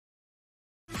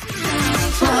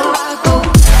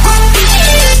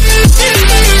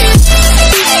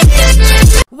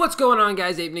What's going on,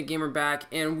 guys? Ape Gamer back,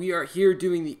 and we are here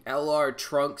doing the LR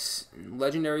Trunks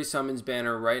Legendary Summons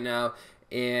banner right now.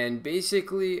 And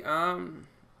basically,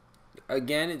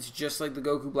 again, it's just like the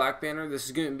Goku Black banner. This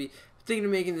is going to be thinking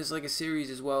of making this like a series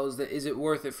as well. Is it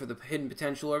worth it for the hidden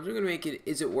potential orbs? We're going to make it.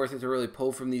 Is it worth it to really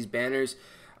pull from these banners?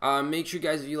 Make sure,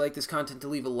 guys, if you like this content, to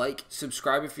leave a like,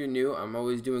 subscribe if you're new. I'm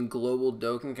always doing global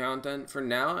Dokkan content for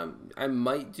now. I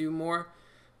might do more,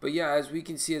 but yeah, as we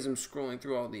can see as I'm scrolling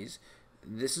through all these.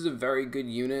 This is a very good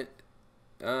unit.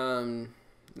 Not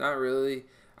really.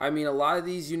 I mean, a lot of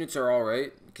these units are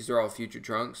alright because they're all future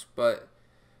Trunks, but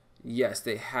yes,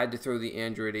 they had to throw the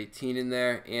Android 18 in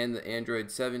there and the Android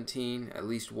 17, at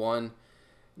least one.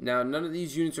 Now, none of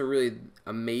these units are really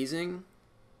amazing,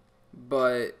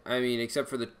 but I mean, except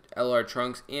for the LR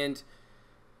Trunks, and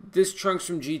this Trunks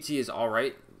from GT is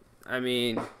alright. I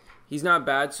mean, he's not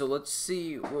bad, so let's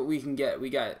see what we can get.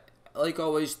 We got, like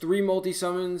always, 3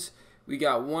 multi-summons. We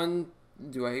got one,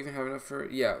 do I even have enough for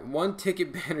it? Yeah, 1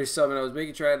 ticket banner summon. I was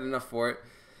making sure I had enough for it.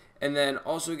 And then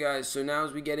also, guys, so now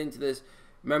as we get into this,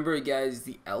 remember, guys,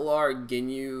 the LR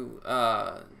Ginyu,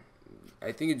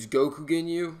 I think it's Goku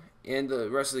Ginyu, and the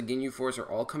rest of the Ginyu Force are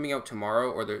all coming out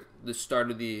tomorrow, or the start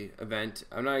of the event.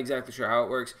 I'm not exactly sure how it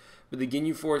works, but the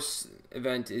Ginyu Force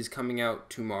event is coming out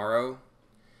tomorrow.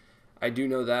 I do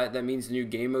know that. That means the new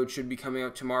game mode should be coming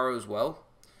out tomorrow as well.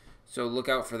 So look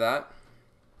out for that.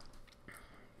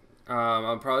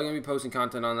 I'm probably going to be posting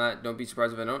content on that. Don't be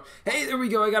surprised if I don't. Hey, there we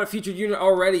go. I got a featured unit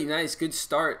already. Nice. Good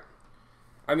start.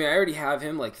 I mean, I already have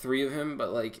him, like 3 of him,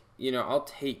 but like, you know, I'll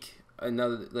take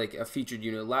another, like a featured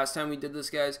unit. Last time we did this,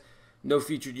 guys, no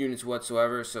featured units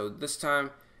whatsoever. So this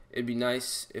time, it'd be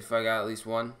nice if I got at least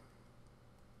 1.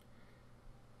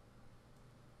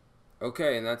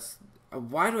 Okay, and that's,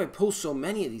 why do I pull so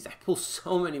many of these? I pull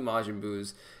so many Majin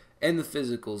Buus and the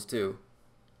physicals too.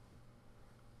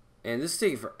 And this is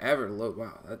taking forever to load.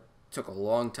 Wow, that took a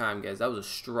long time, guys. That was a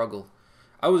struggle.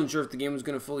 I wasn't sure if the game was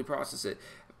going to fully process it.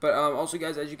 But also,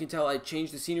 guys, as you can tell, I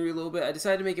changed the scenery a little bit. I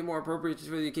decided to make it more appropriate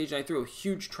for the occasion. I threw a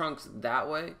huge Trunks that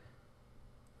way.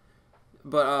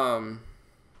 But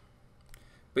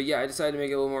yeah, I decided to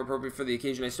make it a little more appropriate for the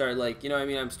occasion. I started, like, you know what I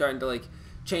mean? I'm starting to, like,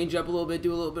 change up a little bit,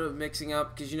 do a little bit of mixing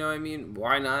up. Because, you know what I mean?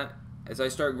 Why not? As I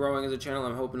start growing as a channel,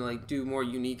 I'm hoping to, like, do more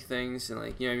unique things. And,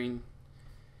 like, you know what I mean?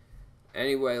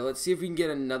 Anyway, let's see if we can get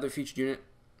another featured unit.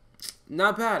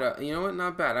 Not bad. You know what?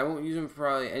 Not bad. I won't use him for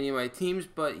probably any of my teams,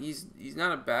 but he's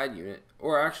not a bad unit.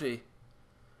 Or actually,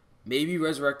 maybe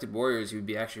Resurrected Warriors would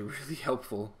be actually really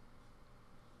helpful.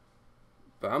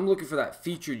 But I'm looking for that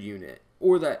featured unit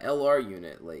or that LR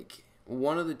unit. Like,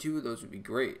 one of the 2 of those would be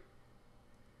great.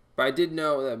 But I did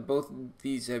know that both of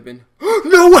these have been...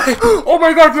 No way! Oh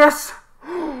my god, yes!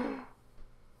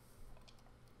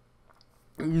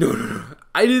 No.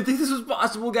 I didn't think this was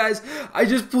possible, guys. I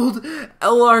just pulled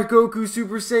LR Goku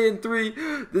Super Saiyan 3.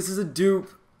 This is a dupe.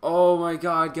 Oh my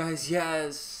god, guys,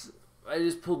 yes. I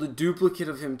just pulled a duplicate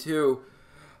of him, too.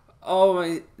 Oh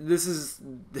my, this is,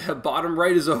 the bottom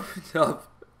right is opened up.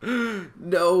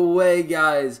 No way,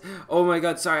 guys. Oh my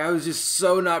god, sorry. I was just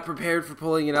so not prepared for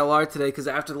pulling an LR today, because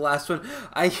after the last one,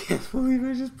 I can't believe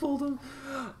I just pulled him.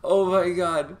 Oh my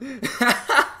god.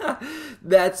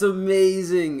 That's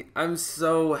amazing. I'm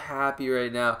so happy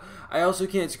right now. I also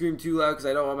can't scream too loud because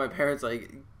I don't want my parents,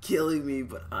 like, killing me,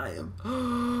 but I am.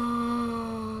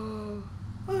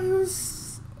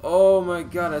 Oh my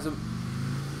god,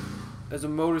 as a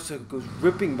motorcycle goes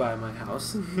ripping by my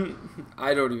house.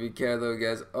 I don't even care though,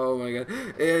 guys. Oh my god.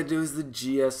 And it was the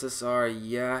GSSR.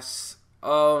 Yes.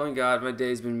 Oh my god, my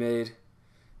day's been made.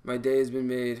 My day has been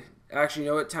made. Actually,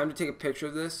 you know what? Time to take a picture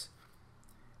of this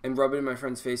and rub it in my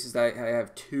friends' faces that I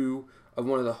have 2 of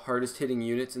one of the hardest hitting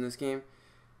units in this game.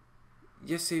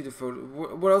 Yes, save the photo.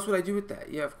 What else would I do with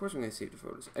that? Yeah, of course I'm going to save the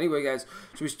photos. Anyway, guys,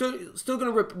 so we're still going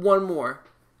to rip 1 more.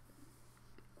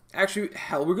 Actually,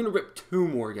 hell, we're going to rip 2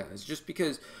 more, guys. Just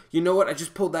because, you know what? I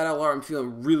just pulled that LR. I'm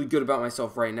feeling really good about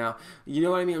myself right now. You know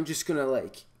what I mean? I'm just going to,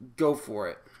 like, go for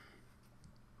it.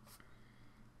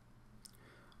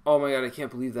 Oh my god, I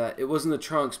can't believe that. It wasn't the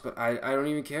Trunks, but I don't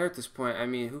even care at this point. I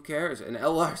mean, who cares? An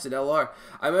LR's an LR.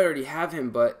 I might already have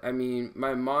him, but, I mean,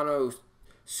 my mono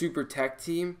super tech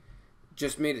team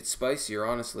just made it spicier,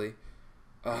 honestly.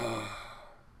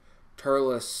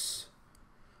 Turles.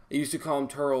 I used to call him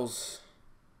Turles.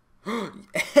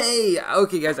 Hey!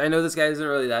 Okay, guys, I know this guy isn't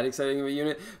really that exciting of a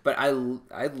unit, but I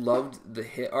loved the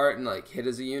hit art and, like, hit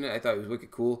as a unit. I thought it was wicked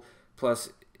cool.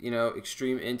 Plus, you know,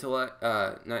 extreme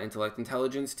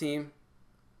intelligence team.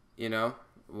 You know,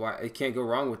 why I can't go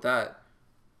wrong with that.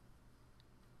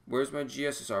 Where's my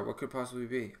GSSR? What could it possibly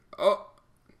be? Oh,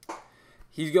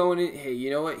 He's going in. Hey, you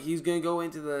know what? He's going to go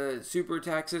into the super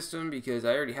attack system because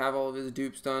I already have all of his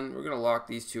dupes done. We're going to lock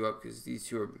these two up because these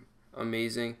two are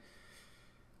amazing.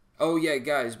 Oh, yeah,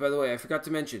 guys, by the way, I forgot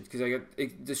to mention because I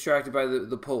got distracted by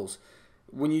the polls.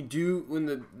 When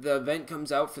the event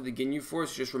comes out for the Ginyu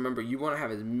Force, just remember, you want to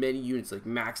have as many units, like,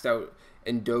 maxed out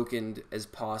and dokened as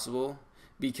possible.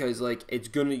 Because, like, it's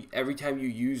going to, every time you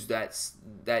use that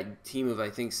team of, I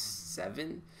think,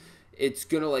 7, it's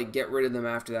going to, like, get rid of them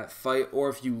after that fight. Or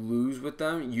if you lose with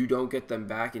them, you don't get them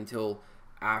back until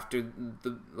after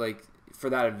for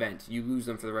that event. You lose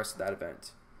them for the rest of that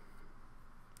event.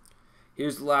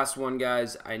 Here's the last one,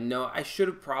 guys. I know I should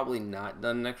have probably not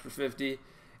done an extra 50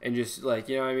 and just, like,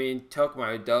 you know what I mean, took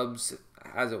my dubs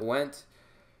as it went.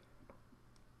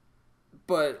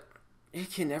 But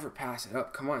it can never pass it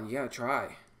up. Come on, you gotta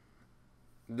try.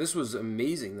 This was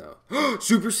amazing, though.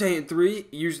 Super Saiyan 3?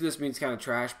 Usually this means kind of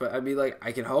trash, but I'd be like,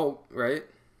 I can hope, right?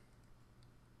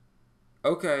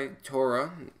 Okay,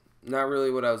 Tora. Not really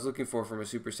what I was looking for from a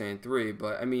Super Saiyan 3,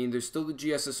 but, I mean, there's still the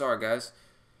GSSR, guys.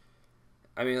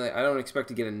 I mean, like, I don't expect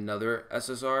to get another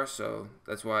SSR, so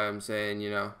that's why I'm saying,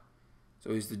 you know,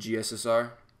 so he's the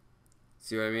GSSR.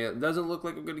 See what I mean? It doesn't look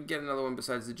like I'm going to get another one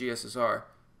besides the GSSR.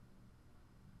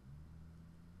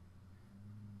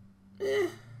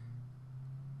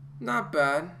 Not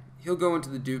bad. He'll go into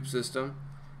the dupe system.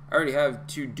 I already have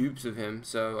 2 dupes of him,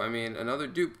 so, I mean, another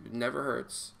dupe never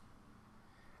hurts.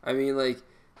 I mean, like,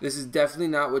 this is definitely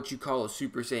not what you call a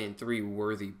Super Saiyan 3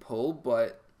 worthy pull,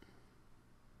 but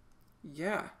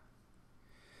yeah.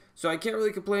 So I can't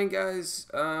really complain, guys.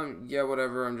 Yeah,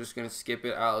 whatever. I'm just going to skip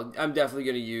it. I'm definitely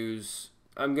going to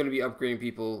I'm going to be upgrading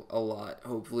people a lot,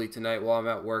 hopefully, tonight while I'm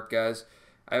at work, guys.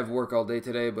 I have work all day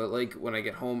today, but, like, when I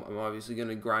get home, I'm obviously going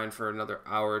to grind for another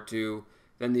hour or 2.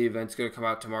 Then the event's going to come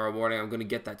out tomorrow morning. I'm going to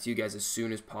get that to you guys as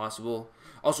soon as possible.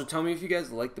 Also, tell me if you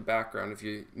guys like the background, if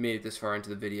you made it this far into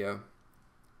the video.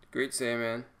 Great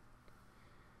Saiyaman.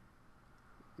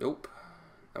 Nope.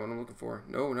 Not what I'm looking for.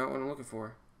 No, not what I'm looking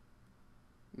for.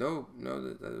 No,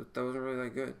 that wasn't really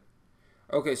that good.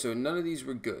 Okay, so none of these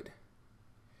were good.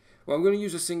 Well, I'm going to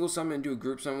use a single summon and do a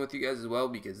group summon with you guys as well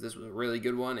because this was a really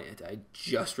good one and I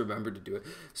just remembered to do it.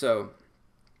 So,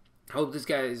 I hope this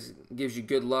guy gives you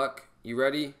good luck. You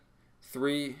ready?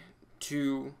 3,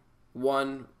 2,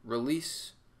 1,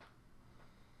 release.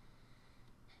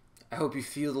 I hope you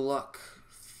feel the luck.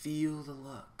 Feel the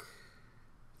luck.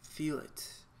 Feel it.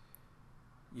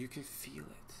 You can feel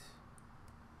it.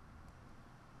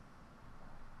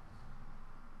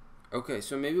 Okay,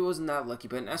 so maybe it wasn't that lucky,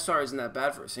 but an SR isn't that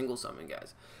bad for a single summon,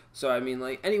 guys. So, I mean,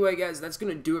 like, anyway, guys, that's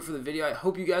going to do it for the video. I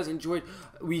hope you guys enjoyed.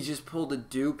 We just pulled a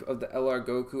dupe of the LR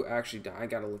Goku. Actually, I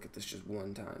got to look at this just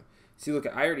one time. See, look,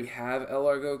 I already have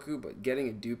LR Goku, but getting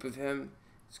a dupe of him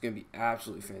is going to be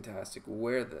absolutely fantastic.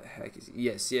 Where the heck is he?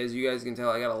 Yes, see, as you guys can tell,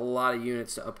 I got a lot of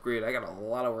units to upgrade. I got a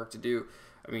lot of work to do.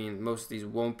 I mean, most of these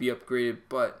won't be upgraded,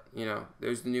 but, you know,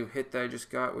 there's the new hit that I just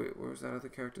got. Wait, where was that other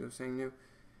character that was saying new?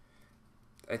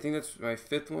 I think that's my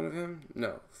 5th one of him.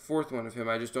 No, 4th one of him.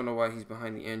 I just don't know why he's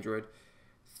behind the android.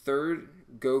 3rd,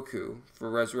 Goku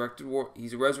for Resurrected War.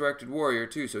 He's a Resurrected Warrior,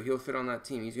 too, so he'll fit on that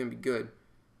team. He's going to be good.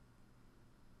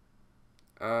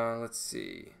 Let's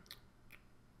see.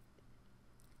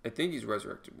 I think he's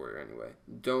Resurrected Warrior anyway.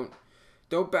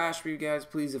 Don't bash me, guys,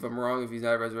 please, if I'm wrong, if he's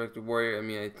not a Resurrected Warrior. I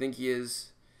mean, I think he is.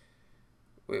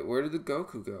 Wait, where did the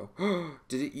Goku go?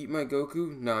 Did it eat my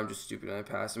Goku? No, I'm just stupid and I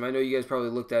passed him. I know you guys probably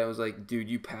looked at it and was like, dude,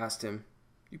 you passed him.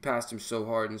 You passed him so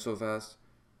hard and so fast.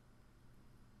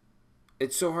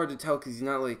 It's so hard to tell because he's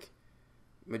not, like,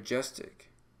 majestic.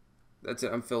 That's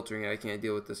it. I'm filtering it. I can't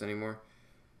deal with this anymore.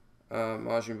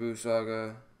 Majin Buu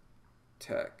Saga.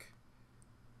 Tech.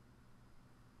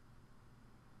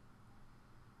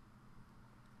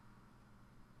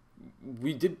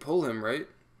 We did pull him, right?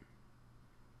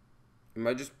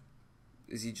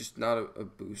 Is he just not a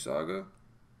Buu Saga?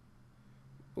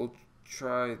 We'll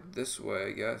try this way,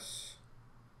 I guess.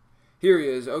 Here he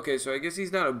is. Okay, so I guess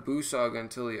he's not a Buu Saga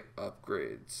until he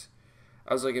upgrades.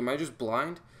 I was like, am I just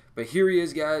blind? But here he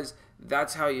is, guys.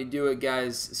 That's how you do it,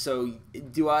 guys. So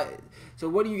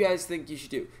what do you guys think you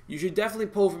should do? You should definitely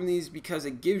pull from these because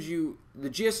it gives you, the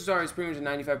GSSR is pretty much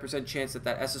a 95% chance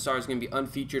that SSR is going to be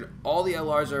unfeatured. All the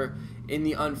LRs are in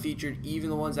the unfeatured, even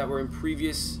the ones that were in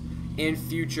previous and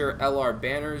future LR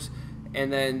banners.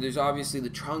 And then there's obviously the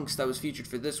Trunks that was featured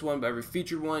for this one. But every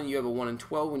featured one, you have a 1 in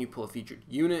 12 when you pull a featured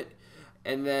unit.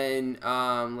 And then,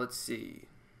 let's see.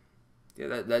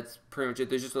 Yeah, that's pretty much it.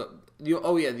 There's just the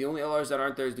only LRs that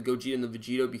aren't there is the Gogeta and the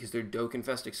Vegito because they're Dokkan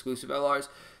Fest exclusive LRs,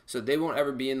 so they won't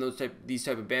ever be in these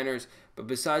type of banners. But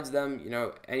besides them,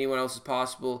 anyone else is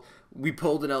possible. We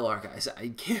pulled an LR, guys. I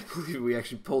can't believe we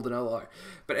actually pulled an LR.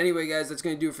 But anyway, guys, that's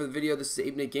gonna do it for the video. This is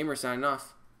 8-Minute Gamer signing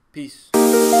off. Peace.